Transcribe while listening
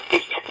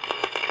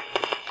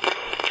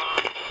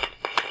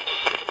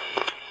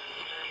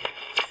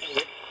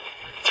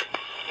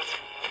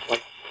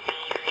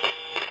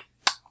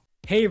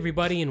Hey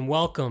everybody, and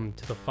welcome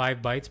to the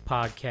 5 Bytes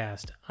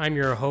podcast. I'm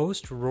your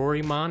host,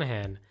 Rory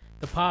Monahan.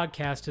 The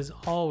podcast, as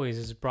always,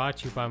 is brought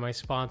to you by my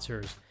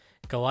sponsors,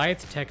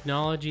 Goliath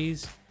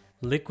Technologies,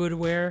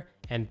 Liquidware,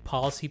 and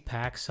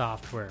PolicyPak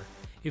Software.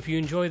 If you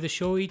enjoy the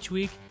show each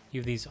week,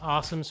 you have these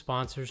awesome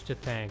sponsors to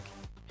thank.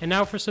 And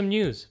now for some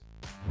news.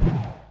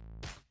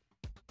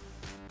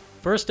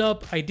 First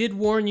up, I did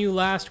warn you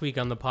last week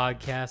on the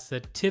podcast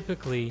that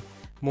typically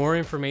more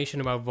information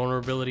about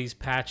vulnerabilities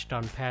patched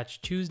on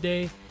Patch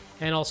Tuesday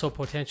and also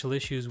potential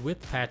issues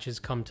with patches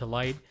come to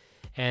light,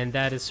 and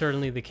that is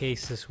certainly the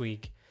case this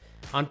week.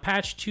 On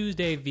Patch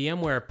Tuesday,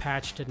 VMware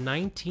patched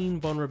 19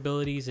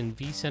 vulnerabilities in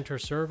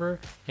vCenter Server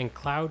and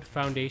Cloud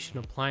Foundation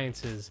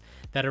appliances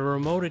that a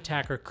remote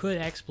attacker could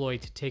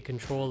exploit to take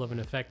control of an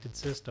affected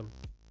system.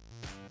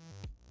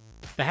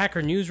 The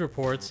Hacker News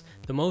reports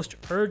the most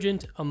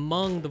urgent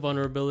among the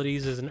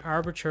vulnerabilities is an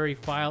arbitrary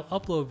file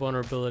upload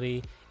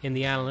vulnerability in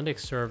the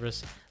analytics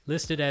service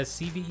listed as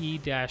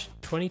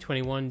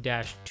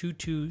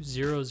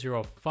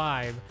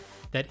CVE-2021-22005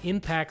 that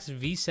impacts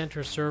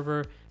vCenter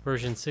Server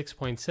version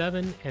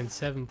 6.7 and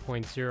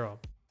 7.0.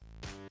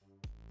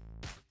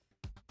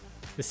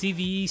 The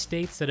CVE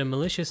states that a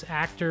malicious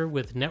actor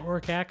with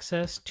network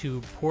access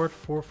to port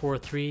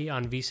 443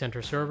 on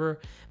vCenter Server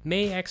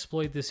may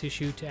exploit this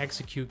issue to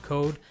execute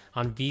code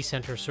on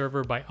vCenter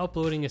Server by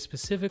uploading a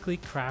specifically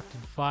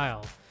crafted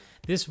file.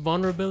 This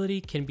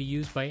vulnerability can be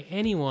used by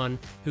anyone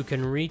who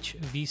can reach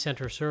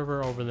vCenter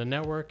Server over the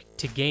network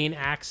to gain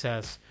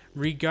access,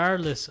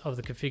 regardless of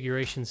the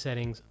configuration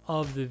settings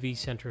of the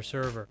vCenter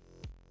Server.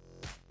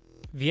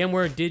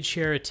 VMware did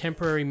share a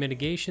temporary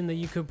mitigation that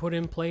you could put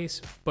in place,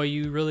 but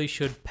you really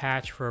should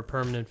patch for a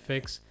permanent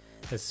fix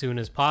as soon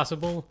as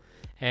possible.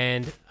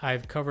 And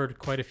I've covered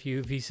quite a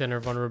few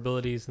vCenter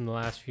vulnerabilities in the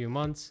last few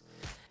months.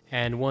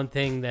 And one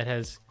thing that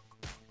has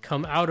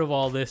come out of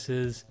all this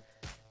is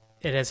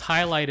it has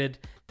highlighted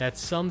that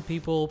some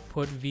people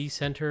put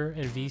vCenter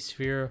and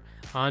vSphere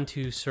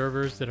onto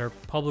servers that are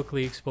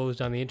publicly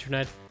exposed on the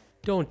internet.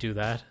 Don't do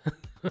that.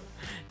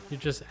 You're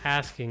just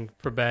asking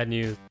for bad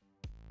news.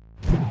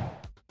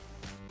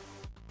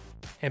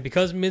 And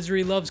because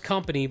misery loves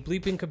company,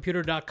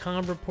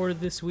 bleepingcomputer.com reported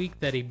this week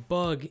that a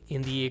bug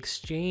in the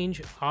Exchange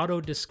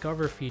Auto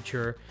Discover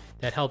feature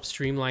that helps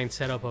streamline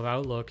setup of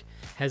Outlook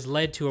has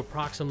led to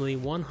approximately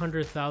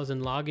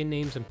 100,000 login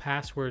names and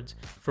passwords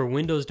for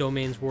Windows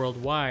domains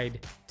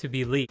worldwide to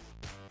be leaked.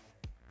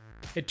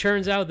 It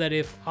turns out that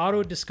if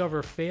Auto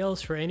Discover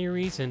fails for any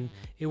reason,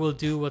 it will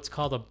do what's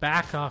called a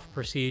backoff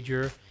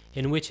procedure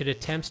in which it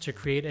attempts to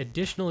create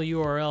additional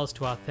URLs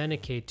to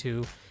authenticate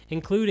to,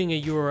 including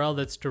a URL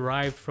that's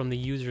derived from the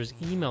user's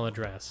email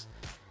address.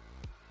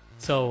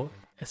 So,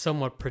 a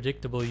somewhat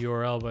predictable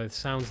URL by the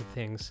sounds of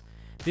things.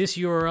 This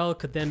URL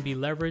could then be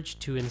leveraged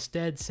to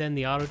instead send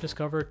the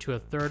autodiscover to a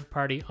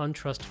third-party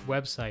untrusted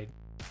website.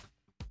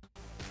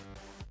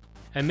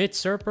 Amit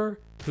Serper,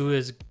 who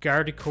is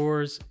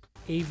Guardicore's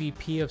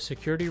AVP of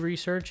Security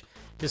Research,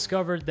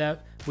 discovered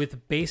that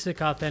with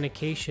basic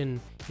authentication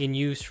in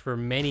use for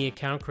many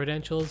account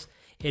credentials,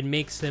 it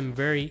makes them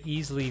very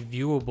easily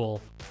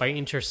viewable by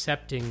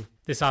intercepting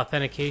this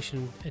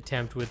authentication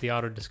attempt with the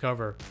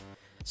autodiscover.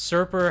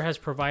 Serper has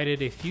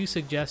provided a few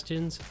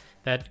suggestions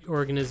that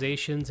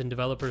organizations and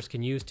developers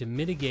can use to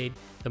mitigate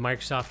the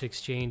Microsoft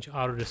Exchange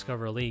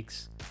autodiscover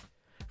leaks.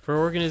 For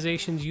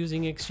organizations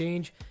using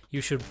Exchange,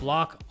 you should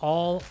block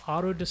all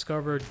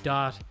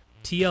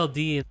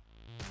autodiscover.tld.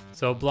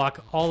 So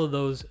block all of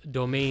those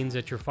domains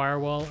at your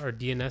firewall or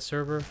DNS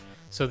server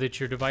so that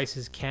your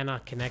devices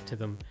cannot connect to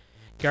them.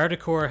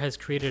 Guardicore has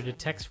created a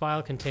text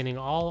file containing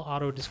all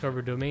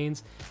auto-discover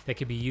domains that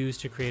can be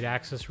used to create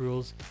access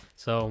rules,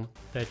 so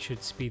that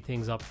should speed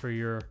things up for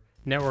your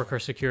network or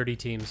security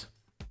teams.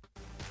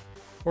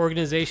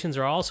 Organizations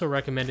are also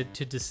recommended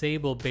to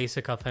disable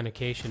basic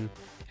authentication,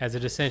 as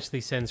it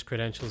essentially sends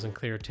credentials in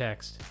clear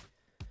text.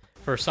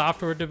 For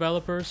software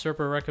developers,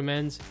 Serper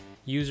recommends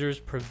users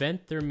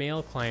prevent their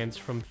mail clients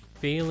from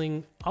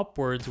failing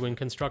upwards when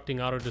constructing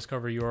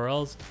autodiscover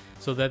URLs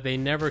so that they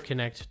never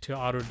connect to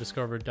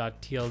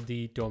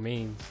autodiscover.tld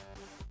domains.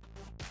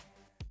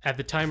 At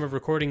the time of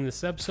recording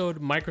this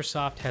episode,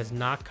 Microsoft has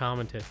not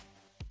commented.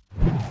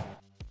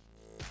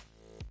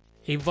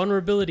 A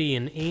vulnerability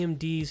in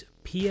AMD's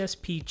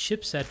PSP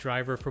chipset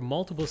driver for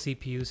multiple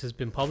CPUs has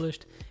been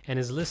published and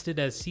is listed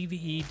as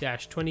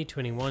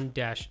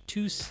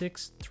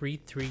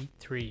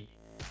CVE-2021-26333.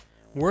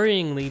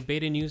 Worryingly,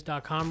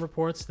 BetaNews.com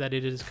reports that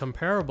it is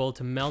comparable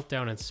to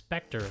Meltdown and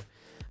Spectre,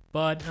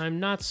 but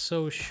I'm not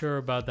so sure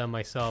about that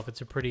myself.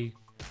 It's a pretty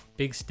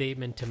big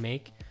statement to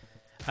make.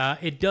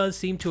 It does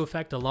seem to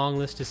affect a long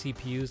list of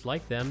CPUs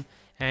like them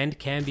and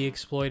can be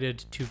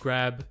exploited to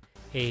grab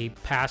a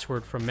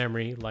password from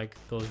memory like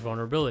those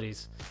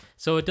vulnerabilities.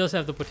 So it does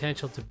have the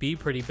potential to be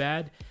pretty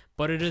bad,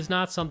 but it is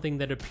not something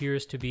that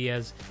appears to be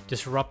as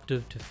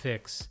disruptive to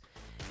fix.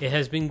 It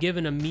has been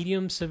given a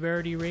medium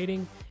severity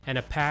rating, and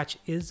a patch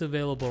is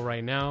available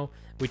right now,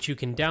 which you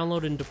can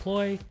download and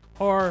deploy,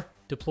 or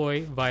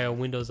deploy via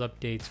Windows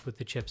updates with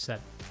the chipset.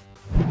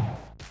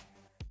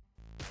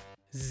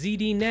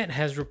 ZDNet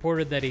has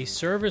reported that a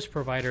service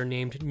provider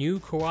named New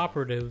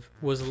Cooperative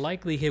was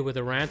likely hit with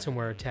a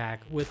ransomware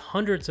attack, with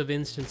hundreds of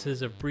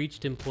instances of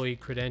breached employee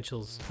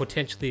credentials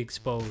potentially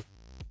exposed.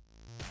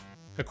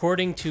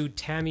 According to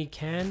Tammy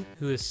Khan,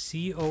 who is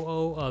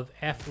COO of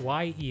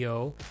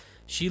FYEO,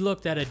 she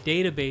looked at a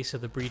database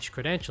of the breached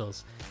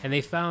credentials, and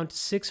they found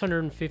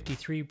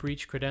 653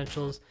 breached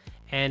credentials,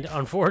 and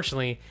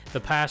unfortunately, the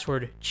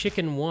password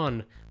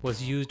chicken1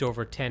 was used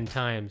over 10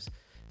 times.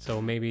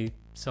 So maybe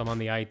some on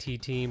the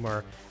IT team,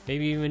 or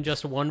maybe even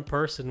just one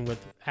person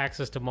with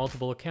access to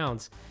multiple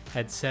accounts,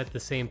 had set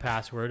the same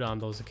password on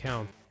those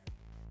accounts.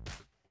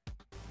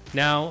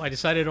 Now, I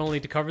decided only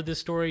to cover this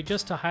story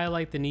just to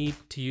highlight the need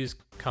to use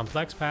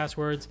complex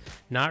passwords,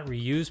 not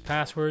reuse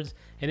passwords,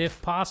 and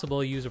if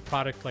possible, use a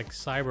product like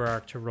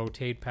CyberArk to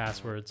rotate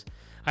passwords.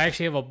 I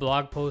actually have a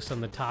blog post on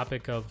the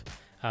topic of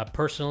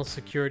personal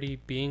security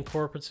being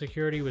corporate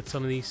security with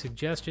some of these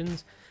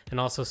suggestions, and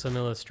also some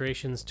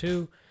illustrations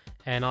too.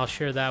 And I'll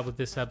share that with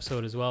this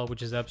episode as well,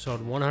 which is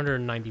episode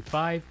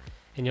 195,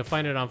 and you'll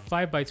find it on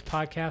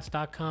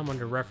 5bytespodcast.com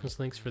under reference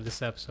links for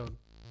this episode.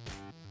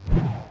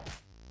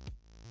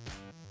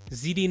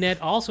 ZDNet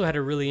also had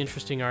a really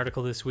interesting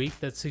article this week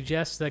that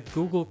suggests that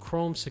Google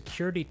Chrome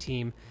security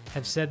team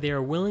have said they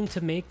are willing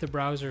to make the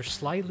browser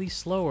slightly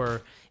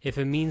slower if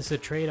it means the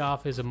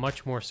trade-off is a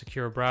much more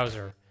secure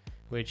browser,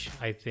 which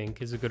I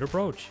think is a good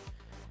approach.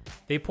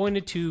 They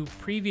pointed to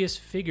previous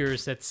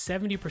figures that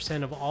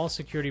 70% of all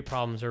security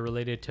problems are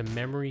related to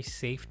memory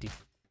safety.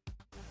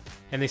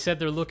 And they said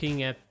they're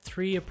looking at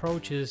 3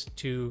 approaches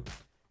to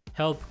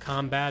help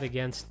combat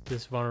against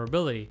this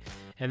vulnerability.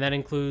 And that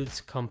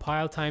includes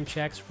compile time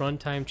checks,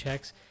 runtime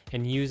checks,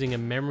 and using a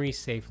memory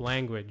safe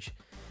language.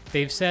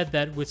 They've said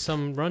that with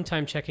some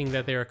runtime checking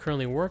that they are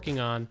currently working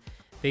on,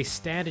 they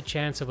stand a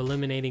chance of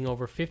eliminating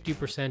over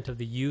 50% of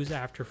the use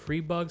after free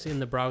bugs in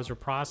the browser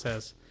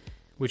process,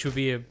 which would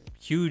be a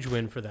huge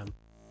win for them.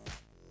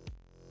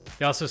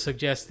 They also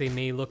suggest they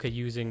may look at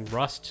using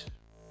Rust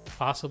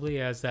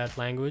possibly as that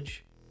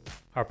language,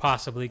 or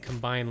possibly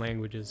combined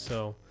languages.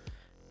 So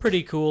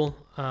pretty cool.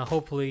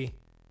 Hopefully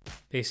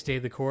they stay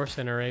the course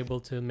and are able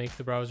to make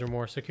the browser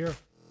more secure.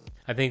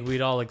 I think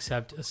we'd all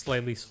accept a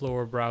slightly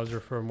slower browser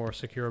for a more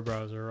secure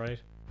browser, right?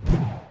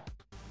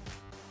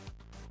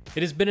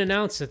 It has been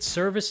announced that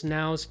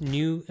ServiceNow's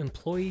new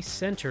Employee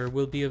Center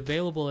will be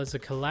available as a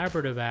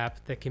collaborative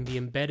app that can be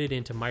embedded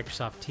into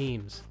Microsoft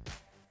Teams.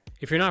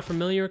 If you're not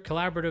familiar,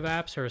 collaborative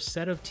apps are a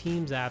set of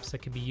Teams apps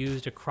that can be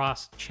used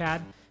across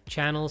chat,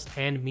 channels,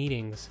 and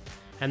meetings.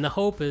 And the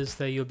hope is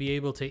that you'll be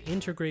able to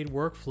integrate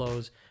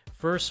workflows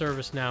for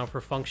ServiceNow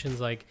for functions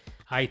like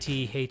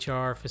IT,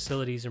 HR,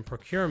 facilities, and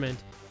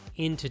procurement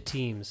into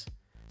Teams.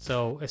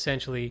 So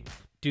essentially,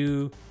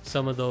 do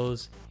some of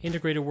those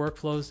integrated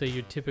workflows that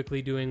you're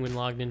typically doing when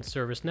logged into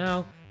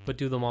ServiceNow, but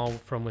do them all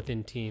from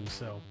within Teams.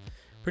 So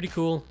pretty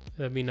cool.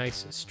 That'd be a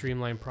nice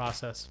streamlined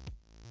process.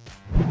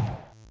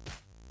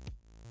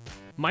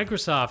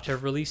 Microsoft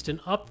have released an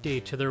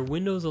update to their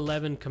Windows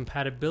 11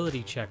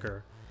 compatibility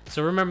checker.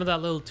 So remember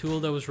that little tool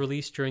that was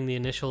released during the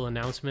initial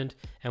announcement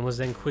and was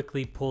then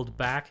quickly pulled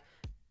back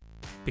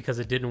because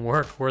it didn't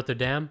work worth a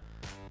damn?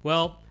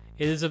 Well,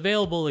 it is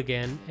available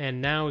again,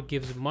 and now it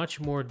gives much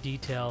more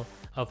detail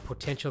of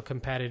potential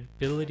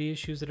compatibility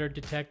issues that are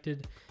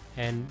detected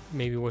and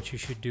maybe what you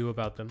should do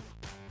about them.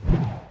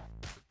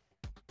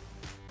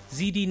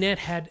 ZDNet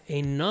had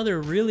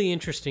another really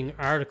interesting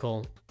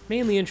article,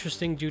 mainly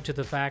interesting due to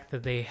the fact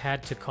that they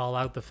had to call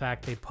out the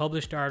fact they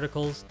published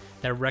articles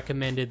that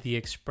recommended the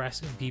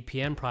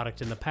ExpressVPN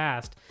product in the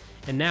past,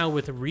 and now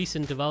with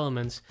recent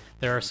developments,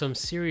 there are some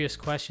serious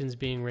questions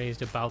being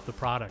raised about the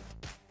product.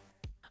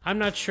 I'm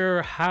not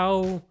sure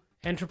how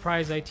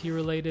enterprise IT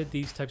related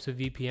these types of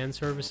VPN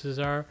services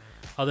are,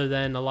 other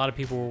than a lot of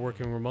people were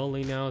working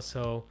remotely now,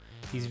 so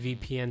these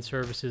VPN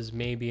services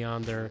may be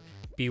on their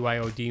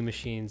BYOD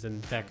machines,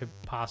 and that could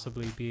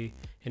possibly be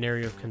an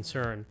area of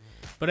concern.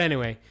 But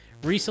anyway,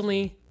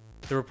 recently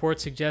the report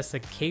suggests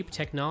that Cape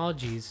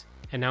Technologies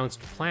announced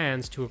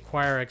plans to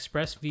acquire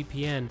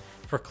ExpressVPN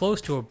for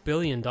close to $1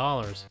 billion.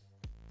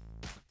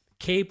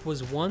 Cape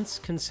was once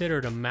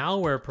considered a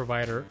malware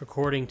provider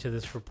according to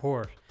this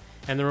report.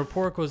 And the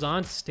report goes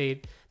on to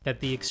state that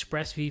the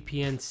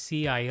ExpressVPN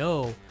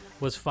CIO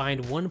was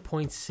fined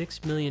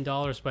 $1.6 million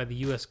by the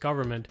US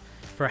government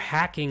for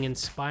hacking and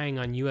spying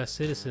on US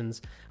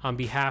citizens on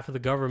behalf of the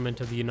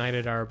government of the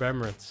United Arab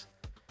Emirates.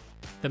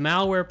 The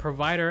malware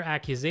provider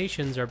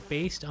accusations are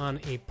based on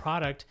a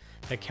product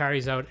that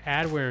carries out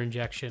adware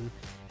injection,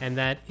 and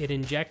that it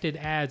injected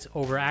ads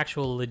over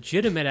actual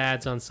legitimate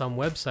ads on some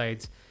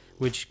websites,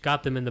 which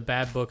got them in the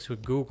bad books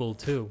with Google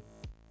too.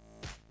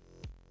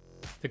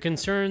 The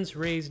concerns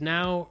raised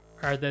now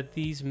are that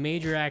these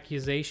major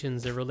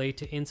accusations that relate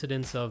to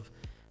incidents of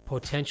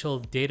potential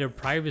data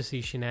privacy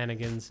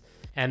shenanigans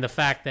and the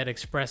fact that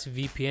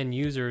ExpressVPN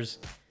users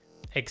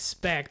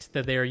expect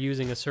that they are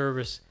using a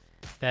service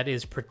that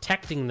is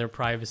protecting their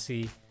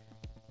privacy,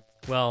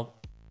 well,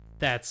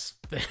 that's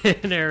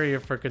an area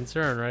for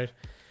concern, right?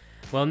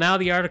 Well, now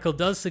the article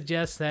does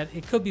suggest that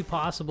it could be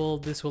possible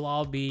this will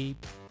all be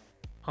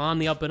on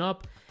the up and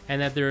up,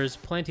 and that there is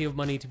plenty of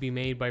money to be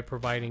made by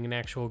providing an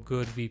actual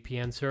good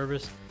VPN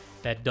service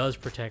that does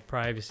protect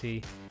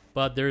privacy,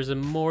 but there's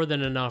more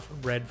than enough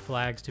red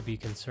flags to be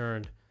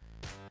concerned.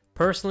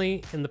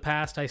 Personally, in the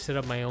past, I set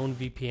up my own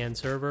VPN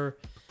server.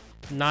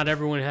 Not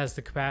everyone has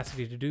the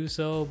capacity to do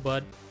so,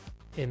 but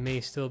it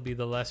may still be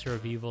the lesser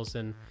of evils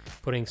than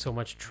putting so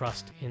much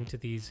trust into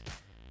these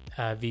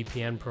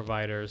VPN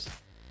providers.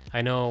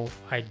 I know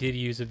I did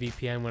use a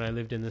VPN when I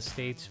lived in the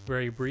States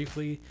very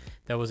briefly.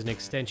 That was an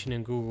extension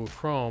in Google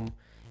Chrome,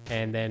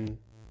 and then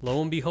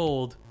lo and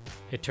behold,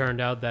 it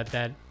turned out that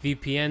that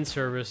VPN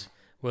service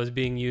was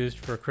being used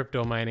for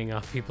crypto mining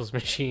off people's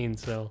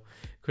machines, so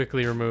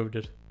quickly removed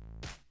it.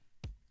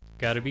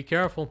 Gotta be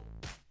careful.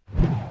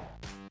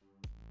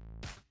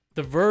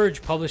 The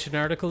Verge published an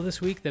article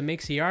this week that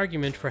makes the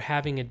argument for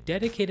having a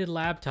dedicated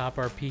laptop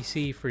or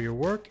PC for your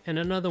work and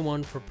another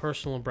one for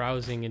personal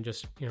browsing and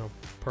just,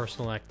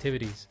 personal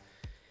activities.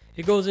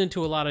 It goes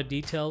into a lot of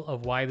detail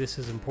of why this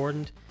is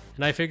important,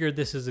 and I figured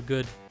this is a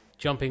good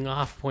jumping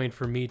off point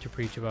for me to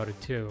preach about it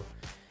too.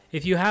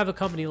 If you have a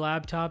company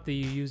laptop that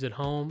you use at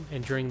home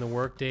and during the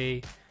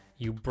workday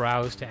you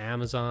browse to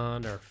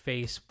Amazon or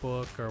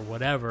Facebook or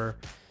whatever,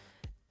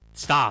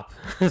 stop.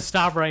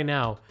 Stop right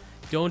now.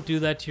 Don't do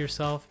that to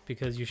yourself,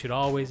 because you should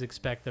always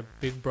expect that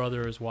Big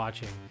Brother is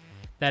watching.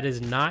 That is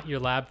not your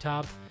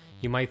laptop.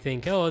 You might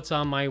think, oh, it's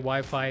on my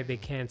Wi-Fi, they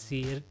can't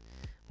see it.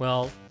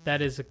 Well,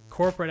 that is a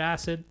corporate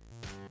asset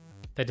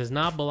that does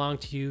not belong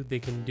to you. They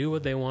can do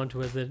what they want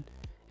with it,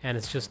 and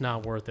it's just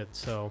not worth it.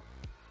 So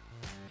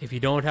if you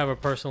don't have a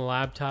personal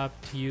laptop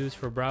to use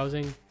for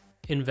browsing,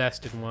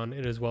 invest in one.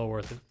 It is well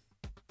worth it.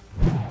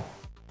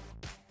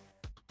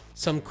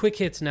 Some quick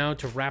hits now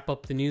to wrap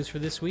up the news for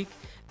this week.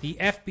 The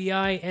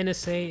FBI,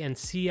 NSA, and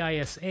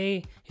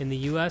CISA in the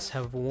US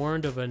have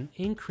warned of an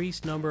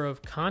increased number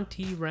of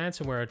Conti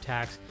ransomware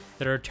attacks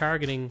that are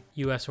targeting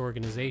US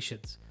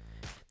organizations.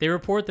 They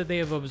report that they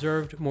have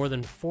observed more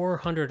than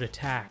 400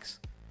 attacks.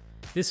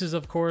 This is,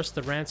 of course,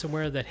 the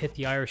ransomware that hit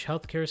the Irish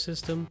healthcare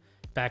system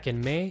back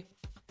in May,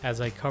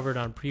 as I covered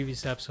on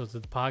previous episodes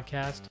of the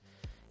podcast,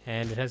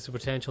 and it has the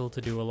potential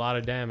to do a lot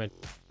of damage.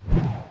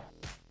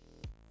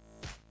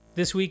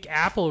 This week,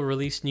 Apple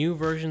released new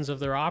versions of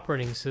their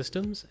operating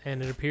systems,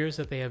 and it appears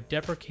that they have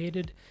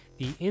deprecated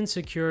the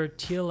insecure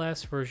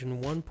TLS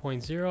version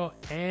 1.0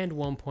 and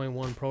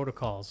 1.1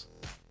 protocols.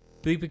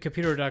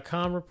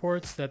 BleepingComputer.com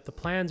reports that the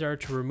plans are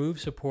to remove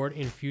support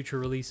in future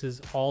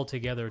releases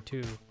altogether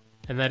too,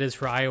 and that is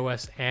for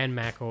iOS and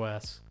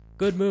macOS.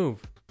 Good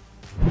move.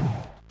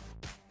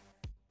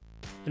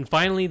 And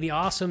finally, the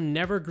awesome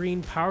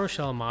Nevergreen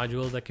PowerShell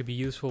module that could be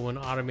useful when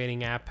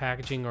automating app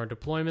packaging or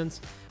deployments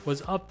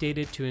was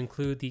updated to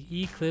include the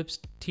Eclipse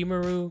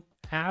Timaru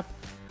app,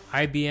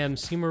 IBM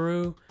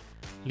Simaru,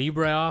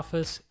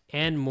 LibreOffice,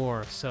 and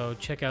more, so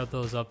check out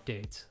those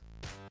updates.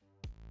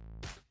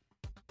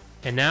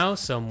 And now,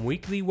 some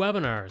weekly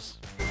webinars.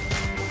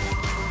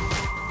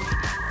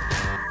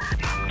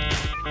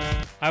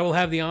 I will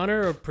have the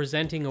honor of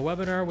presenting a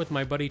webinar with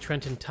my buddy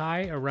Trenton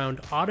Tai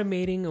around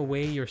automating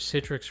away your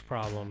Citrix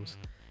problems.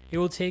 It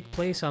will take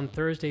place on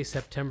Thursday,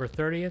 September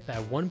 30th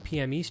at 1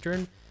 p.m.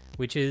 Eastern,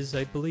 which is,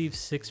 I believe,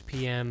 6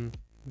 p.m.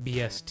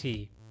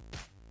 BST.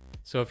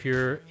 So if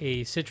you're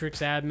a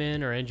Citrix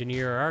admin or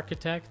engineer or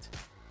architect,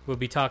 we'll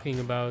be talking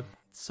about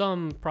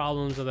some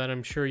problems that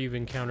I'm sure you've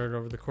encountered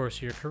over the course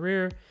of your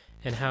career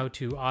and how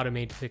to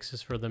automate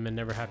fixes for them and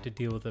never have to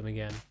deal with them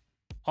again.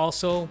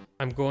 Also,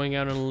 I'm going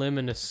out on a limb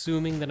and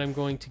assuming that I'm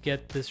going to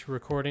get this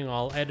recording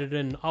all edited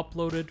and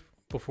uploaded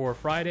before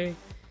Friday.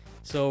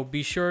 So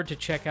be sure to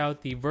check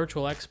out the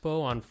Virtual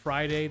Expo on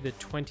Friday, the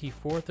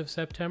 24th of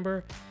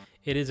September.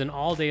 It is an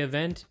all-day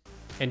event,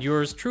 and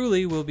yours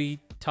truly will be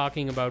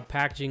talking about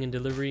packaging and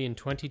delivery in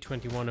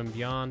 2021 and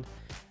beyond.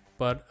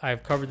 But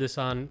I've covered this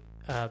on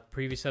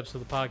previous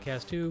episodes of the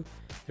podcast too.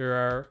 There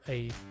are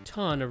a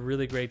ton of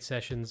really great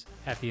sessions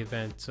at the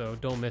event, so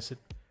don't miss it.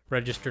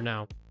 Register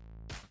now.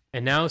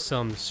 And now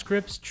some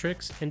scripts,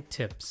 tricks, and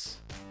tips.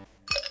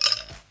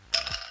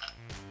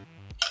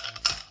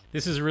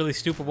 This is a really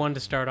stupid one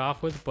to start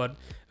off with, but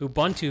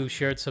Ubuntu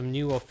shared some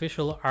new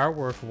official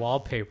artwork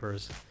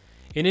wallpapers.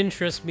 It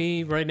interests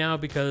me right now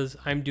because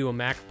I'm due a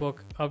MacBook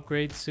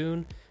upgrade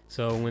soon,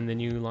 so when the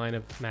new line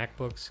of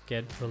MacBooks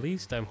get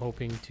released, I'm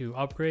hoping to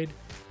upgrade.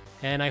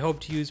 And I hope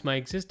to use my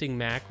existing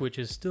Mac, which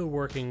is still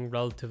working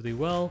relatively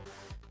well,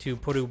 to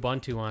put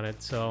Ubuntu on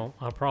it, so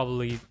I'll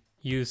probably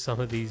use some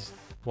of these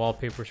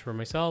wallpapers for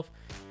myself,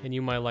 and you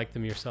might like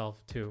them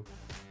yourself too.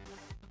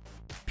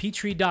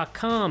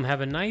 Petri.com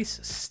have a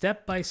nice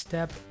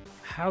step-by-step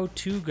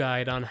how-to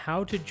guide on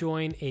how to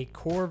join a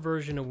core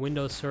version of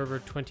Windows Server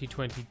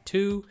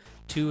 2022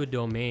 to a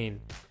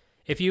domain.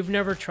 If you've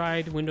never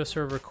tried Windows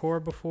Server Core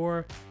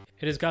before,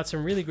 it has got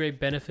some really great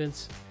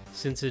benefits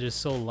since it is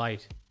so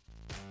light.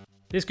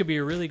 This could be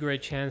a really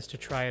great chance to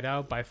try it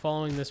out by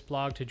following this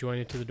blog to join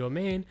it to the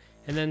domain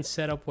and then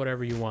set up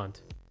whatever you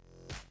want.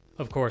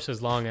 Of course,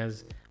 as long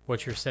as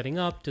what you're setting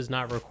up does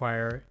not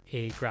require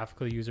a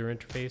graphical user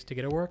interface to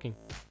get it working.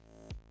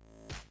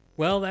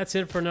 Well, that's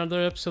it for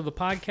another episode of the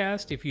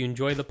podcast. If you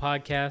enjoy the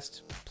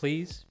podcast,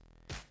 please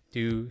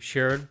do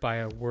share it by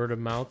a word of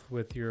mouth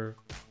with your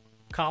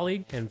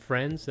colleague and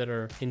friends that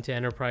are into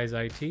enterprise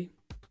IT.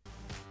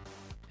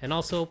 And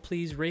also,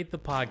 please rate the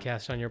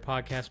podcast on your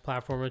podcast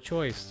platform of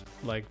choice,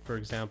 like, for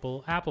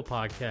example, Apple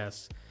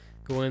Podcasts.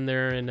 Go in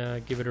there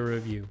and give it a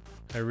review.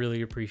 I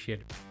really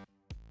appreciate it.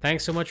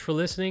 Thanks so much for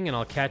listening, and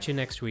I'll catch you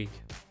next week.